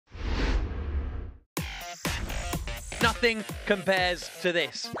Nothing compares to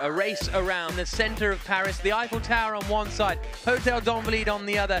this. A race around the centre of Paris, the Eiffel Tower on one side, Hotel d'Invalides on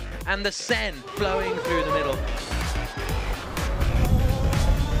the other, and the Seine flowing through the middle.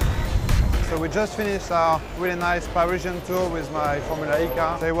 So we just finished our really nice Parisian tour with my Formula E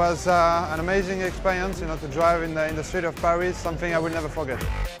car. So it was an amazing experience, to drive in the street of Paris, something I will never forget.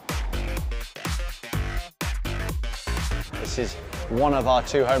 This is one of our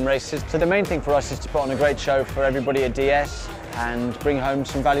 2 home races. So the main thing for us is to put on a great show for everybody at DS and bring home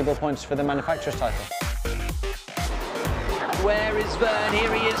some valuable points for the manufacturer's title. Where is Vergne?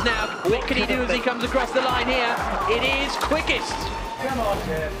 Here he is now. What can he do as he comes across the line here? It is quickest. Come on,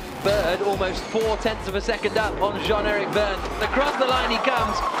 Bird almost 0.4 of a second up on Jean-Eric Vergne. Across the line he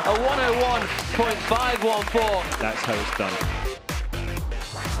comes, a 101.514. That's how it's done.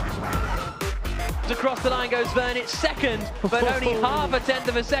 Across the line goes Vergne, it's second, but only 0.5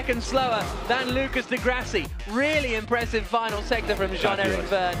 of a second slower than Lucas de Grassi. Really impressive final sector from Jean-Eric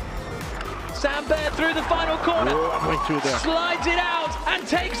Vergne. Sam Bird through the final corner, slides it out and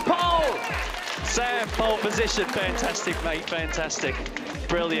takes pole. Sam, pole position, fantastic mate, fantastic.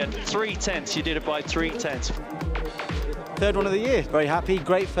 Brilliant, 3/10, you did it by 3/10. Third one of the year. Very happy,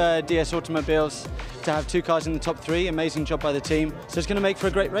 great for DS Automobiles to have 2 cars in the top 3, amazing job by the team. So it's going to make for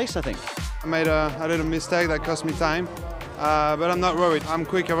a great race, I think. I made a little mistake that cost me time, but I'm not worried. I'm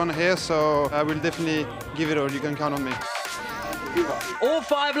quick around here, so I will definitely give it all. You can count on me. All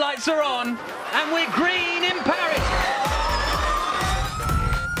 5 lights are on, and we're green in Paris.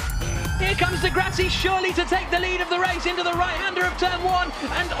 Here comes de Grassi, surely to take the lead of the race into the right-hander of turn 1,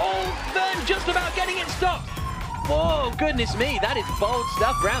 and Vergne just about getting it stopped. Oh, goodness me, that is bold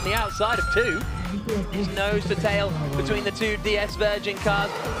stuff round the outside of 2. His nose to tail between the 2 DS Virgin cars.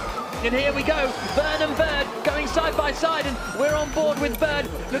 And here we go, Vergne and Bird going side by side, and we're on board with Bird,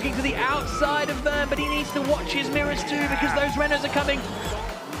 looking to the outside of Vergne, but he needs to watch his mirrors too, because those Renaults are coming.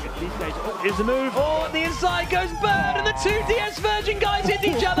 These guys, here's the move. Oh, on the inside goes Bird, and the 2 DS Virgin guys hit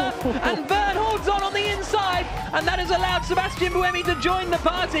each other, and Bird holds on the inside, and that has allowed Sébastien Buemi to join the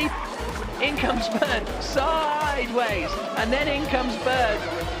party. In comes Bird, sideways, and then in comes Bird.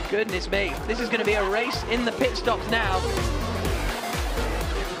 Goodness me, this is going to be a race in the pit stops now.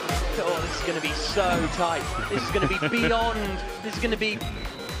 Oh, this is going to be so tight. This is going to be beyond. This is going to be.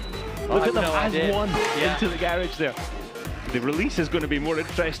 Look at them as one into the garage there. The release is going to be more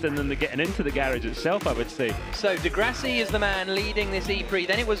interesting than the getting into the garage itself, I would say. So de Grassi is the man leading this ePrix.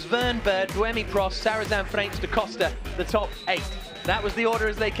 Then it was Vergne, Bird, Buemi, Prost, Sarrazin, French, de Costa, the top 8. That was the order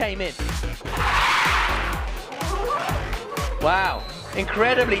as they came in. Wow,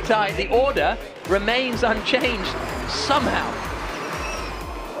 incredibly tight. The order remains unchanged somehow.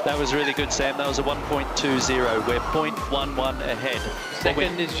 That was really good, Sam. That was a 1.20. We're 0.11 ahead.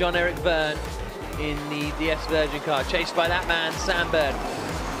 Second is Jean-Eric Vergne in the DS Virgin car, chased by that man, Sam Bird.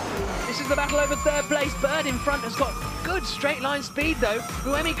 This is the battle over 3rd place. Bird in front has got good straight line speed though.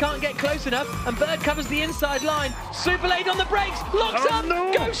 Buemi can't get close enough, and Bird covers the inside line. Super late on the brakes, locks up,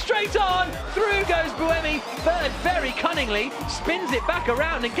 goes straight on. Through goes Buemi. Bird very cunningly spins it back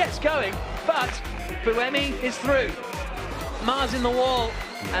around and gets going, but Buemi is through. Mars in the wall,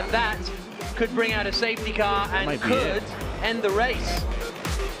 and that could bring out a safety car and could end the race.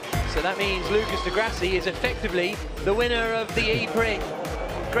 So that means Lucas de Grassi is effectively the winner of the ePrix.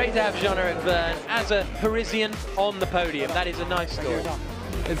 Great to have Jean-Eric Vergne as a Parisian on the podium. That is a nice story.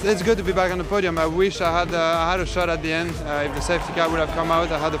 It's good to be back on the podium. I wish I had a shot at the end. If the safety car would have come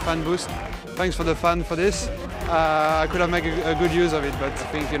out, I had a fan boost. Thanks for the fan for this. I could have made a good use of it, but I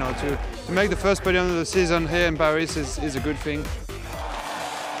think to make the first podium of the season here in Paris is a good thing.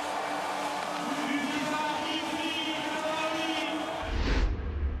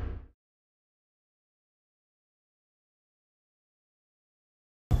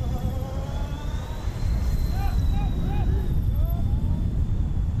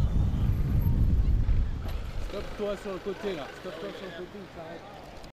 Stop-toi sur le côté là, stop-toi sur le côté, ça arrête.